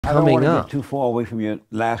I don't want coming to up. get too far away from your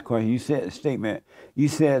last question. You said a statement. You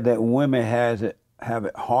said that women have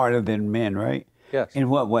it harder than men, right? Yes. In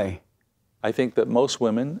what way? I think that most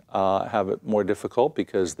women have it more difficult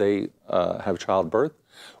because they have childbirth.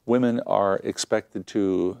 Women are expected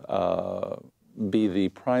to be the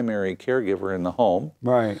primary caregiver in the home.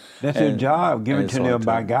 Right. That's their job given to them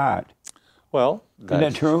by God. Well, isn't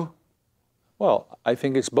that true? Well, I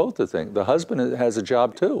think it's both the thing. The husband has a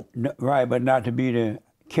job too. No, right, but not to be the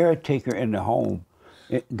caretaker in the home.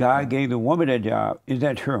 God gave the woman a job. Is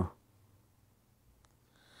that true?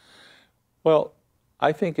 Well,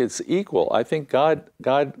 I think it's equal. I think God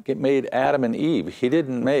made Adam and Eve. He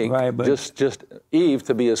didn't make just Eve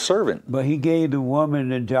to be a servant. But he gave the woman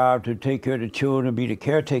the job to take care of the children, be the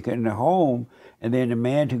caretaker in the home, and then the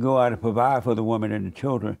man to go out and provide for the woman and the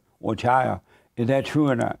children or child. Is that true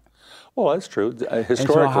or not? Well, that's true. Historically. And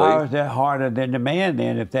so how is that harder than the man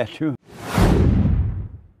then, if that's true?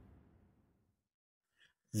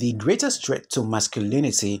 The greatest threat to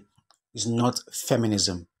masculinity is not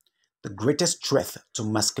feminism. The greatest threat to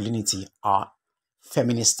masculinity are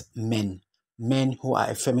feminist men. Men who are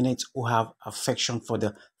effeminate, who have affection for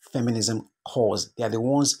the feminism cause. They are the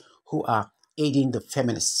ones who are aiding the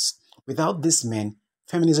feminists. Without these men,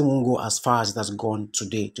 feminism won't go as far as it has gone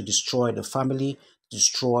today to destroy the family,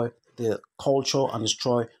 destroy the culture, and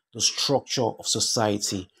destroy the structure of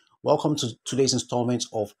society. Welcome to today's installment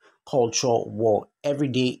of Culture War. Every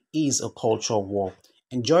day is a culture war.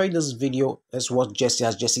 Enjoy this video. Let's watch Jesse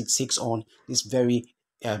as Jesse takes on this very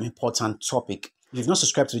important topic. If you've not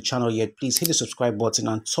subscribed to the channel yet, please hit the subscribe button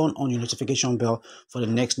and turn on your notification bell for the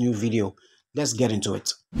next new video. Let's get into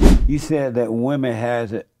it. You said that women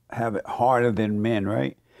have it harder than men,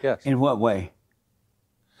 right? Yes. In what way?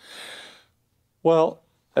 Well,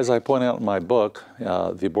 as I point out in my book,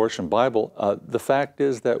 The Abortion Bible, the fact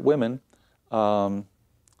is that women,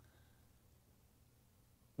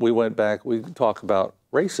 we talk about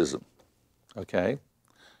racism, okay?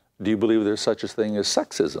 Do you believe there's such a thing as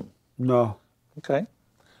sexism? No. Okay.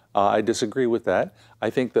 I disagree with that. I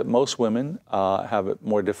think that most women have it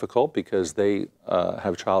more difficult because they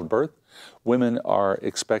have childbirth. Women are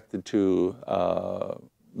expected to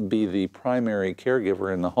be the primary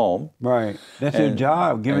caregiver in the home. Right. That's their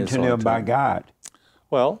job given to them by God.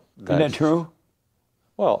 Well, isn't that true?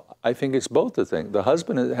 Well, I think it's both the thing. The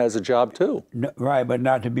husband has a job too. No, right, but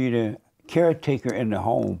not to be the caretaker in the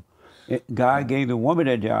home. God gave the woman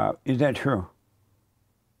a job. Is that true?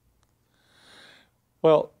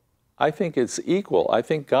 Well, I think it's equal. I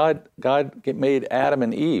think God made Adam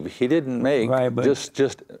and Eve. He didn't make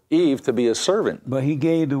just Eve to be a servant. But he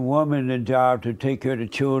gave the woman the job to take care of the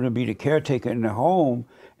children, be the caretaker in the home,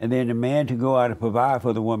 and then the man to go out and provide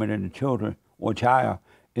for the woman and the children or child.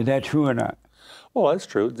 Is that true or not? Well, that's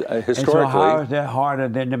true. Historically. And so how is that harder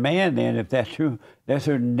than the man then, if that's true? That's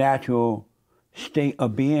her natural state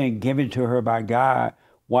of being given to her by God.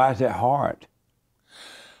 Why is that hard?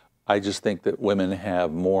 I just think that women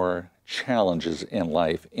have more challenges in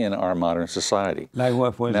life in our modern society. Like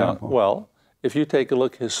what, for example? Now, well, if you take a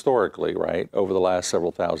look historically, right, over the last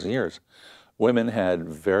several thousand years, women had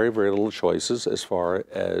very, very little choices as far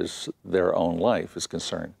as their own life is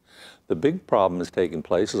concerned. The big problem that's taking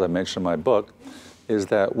place, as I mentioned in my book, is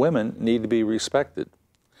that women need to be respected.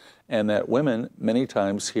 And that women, many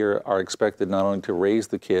times here, are expected not only to raise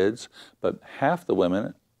the kids, but half the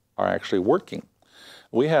women are actually working.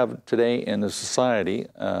 We have today in the society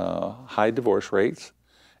high divorce rates,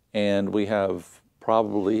 and we have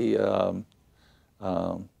probably, there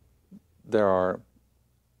are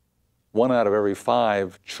 1 out of every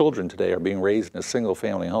 5 children today are being raised in a single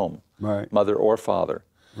family home, mother or father.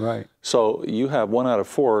 Right. So you have 1 out of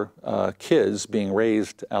 4 kids being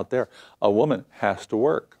raised out there. A woman has to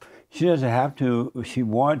work. She doesn't have to. She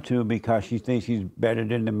wants to because she thinks she's better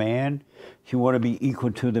than the man. She wants to be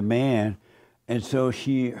equal to the man. And so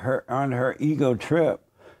on her ego trip,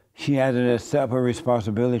 she has to accept her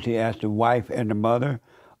responsibility as the wife and the mother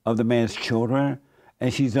of the man's children.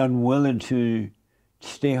 And she's unwilling to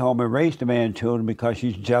stay home and raise the man's children because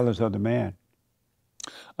she's jealous of the man.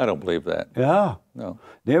 I don't believe that. Yeah. No.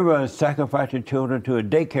 They rather sacrifice their children to a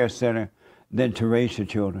daycare center than to raise the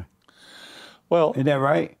children. Well, is that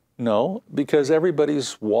right? No, because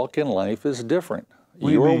everybody's walk in life is different.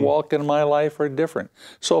 Your walk in my life are different.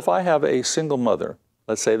 So if I have a single mother,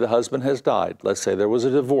 let's say the husband has died, let's say there was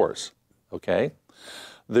a divorce, okay?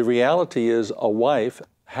 The reality is a wife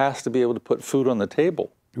has to be able to put food on the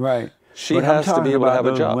table. Right. She has to be able to have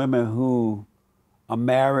a job. Women who are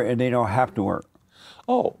married and they don't have to work.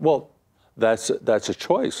 Oh, well, that's a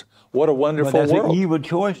choice. What a wonderful world. That's an evil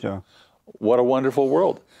choice, though. What a wonderful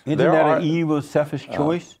world. Isn't There that are, an evil, selfish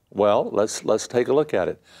choice? well, let's take a look at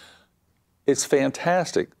it. It's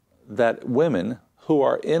fantastic that women who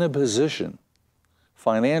are in a position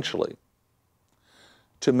financially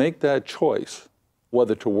to make that choice,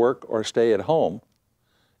 whether to work or stay at home,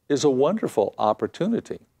 is a wonderful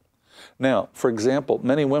opportunity. Now, for example,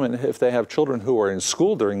 many women, if they have children who are in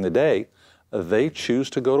school during the day, they choose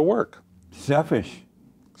to go to work. Selfish.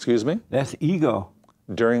 Excuse me? That's ego.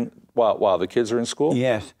 While the kids are in school?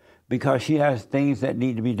 Yes, because she has things that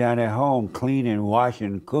need to be done at home, cleaning,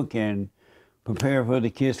 washing, cooking, preparing for the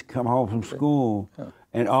kids to come home from school,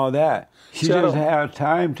 and all that. She doesn't have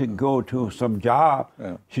time to go to some job.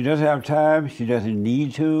 Yeah. She doesn't have time. She doesn't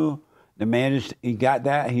need to. The man he got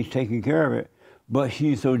that. He's taking care of it. But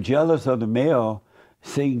she's so jealous of the male,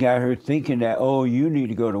 Satan got her thinking that, oh, you need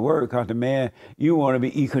to go to work because the man, you want to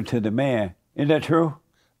be equal to the man. Isn't that true?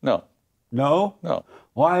 No. No? No.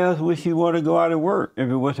 Why else would she want to go out and work if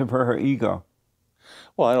it wasn't for her ego?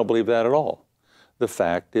 Well, I don't believe that at all. The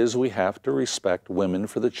fact is we have to respect women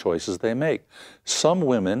for the choices they make. Some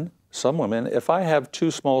women, if I have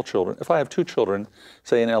two children,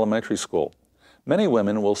 say in elementary school, many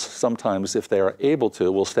women will sometimes, if they are able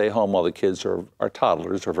to, will stay home while the kids are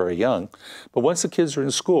toddlers or very young. But once the kids are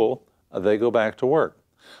in school, they go back to work.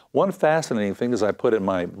 One fascinating thing, as I put in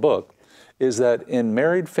my book, is that in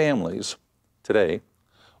married families today,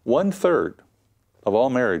 1/3 of all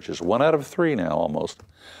marriages, 1 out of 3 now almost,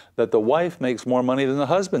 that the wife makes more money than the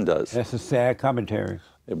husband does. That's a sad commentary.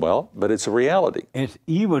 Well, but it's a reality. It's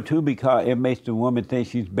evil, too, because it makes the woman think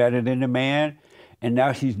she's better than the man, and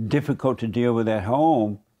now she's difficult to deal with at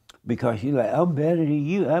home because she's like, I'm better than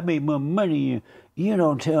you. I make more money than you. You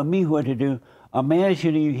don't tell me what to do. A man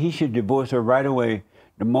should divorce her right away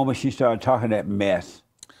the moment she started talking that mess.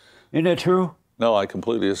 Isn't that true? No, I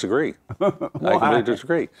completely disagree. I completely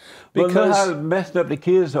disagree. Because look how messed up the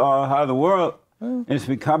kids are, how the world is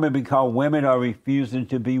becoming because women are refusing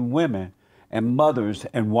to be women and mothers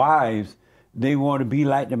and wives. They want to be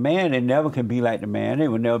like the man. They never can be like the man. They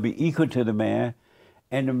will never be equal to the man.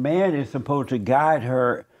 And the man is supposed to guide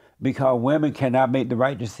her because women cannot make the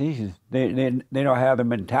right decisions. They don't have the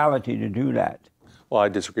mentality to do that. Well, I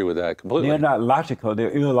disagree with that completely. They're not logical. They're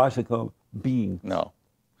illogical beings. No.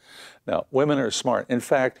 No, women are smart. In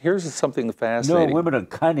fact, here's something fascinating. No, women are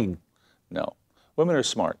cunning. No, women are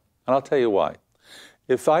smart. And I'll tell you why.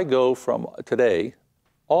 If I go from today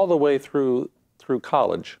all the way through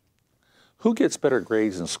college, who gets better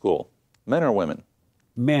grades in school, men or women?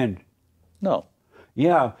 Men. No.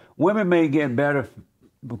 Yeah, women may get better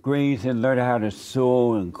grades and learn how to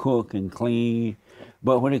sew and cook and clean,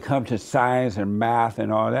 but when it comes to science and math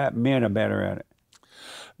and all that, men are better at it.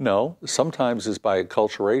 No, sometimes it's by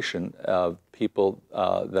acculturation of people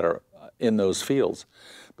that are in those fields.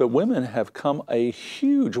 But women have come a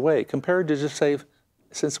huge way compared to just say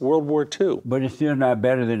since World War II. But it's still not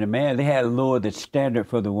better than the man. They had lowered the standard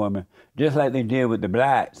for the woman, just like they did with the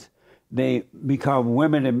blacks. They become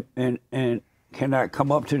women and cannot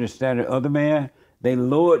come up to the standard of the man. They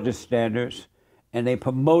lowered the standards and they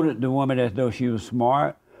promoted the woman as though she was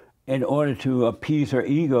smart in order to appease her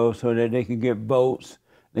ego so that they can get votes.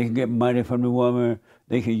 They can get money from the woman.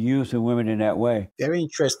 They can use the women in that way. Very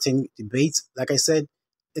interesting debate. Like I said,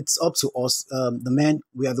 it's up to us, the men.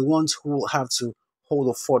 We are the ones who will have to hold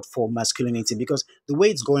a fort for masculinity because the way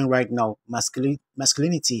it's going right now,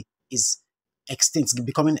 masculinity is extinct,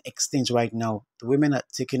 becoming extinct right now. The women are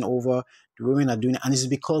taking over. The women are doing it. And it's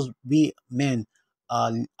because we men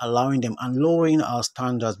are allowing them and lowering our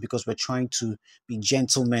standards because we're trying to be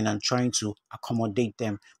gentlemen and trying to accommodate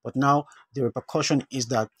them. But now the repercussion is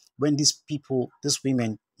that when these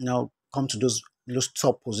women now come to those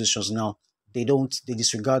top positions now, they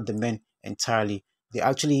disregard the men entirely. They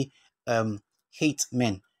actually hate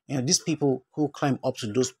men. You know, these people who climb up to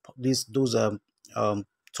these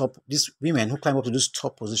women who climb up to those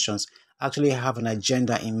top positions actually have an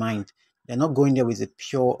agenda in mind. They're not going there with a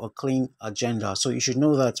pure or clean agenda. So you should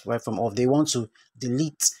know that right from off. They want to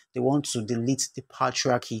delete the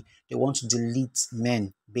patriarchy. They want to delete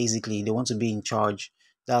men, basically. They want to be in charge.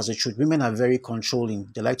 That's the truth. Women are very controlling.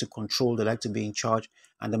 They like to control, they like to be in charge,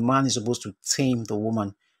 and the man is supposed to tame the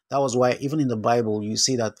woman. That was why even in the Bible you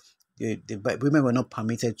see that the women were not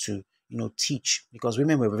permitted to teach because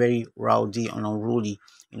women were very rowdy and unruly,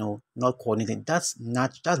 not coordinated. That's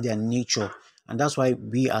their nature. And that's why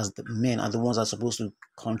we as the men are the ones that are supposed to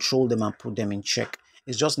control them and put them in check.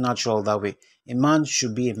 It's just natural that way. A man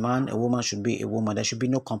should be a man, a woman should be a woman. There should be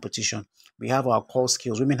no competition. We have our core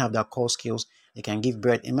skills. Women have their core skills they can give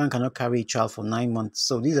birth. A man cannot carry a child for 9 months.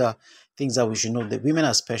 So these are things that we should know, that women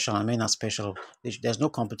are special and men are special. There's no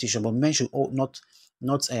competition, but men should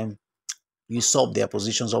not usurp their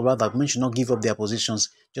positions, or rather men should not give up their positions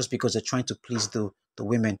just because they're trying to please the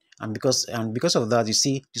women. And because of that, you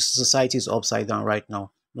see the society is upside down right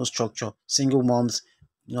now. No structure, single moms,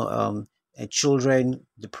 children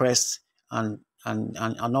depressed, and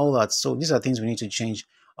all that. So these are things we need to change.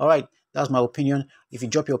 All right, that's my opinion. If you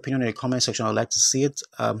drop your opinion in the comment section, I'd like to see it.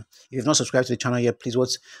 If you've not subscribed to the channel yet, please,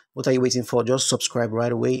 what are you waiting for? Just subscribe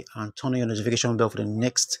right away and turn on your notification bell for the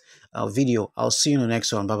next video. I'll see you in the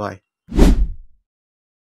next one. Bye bye.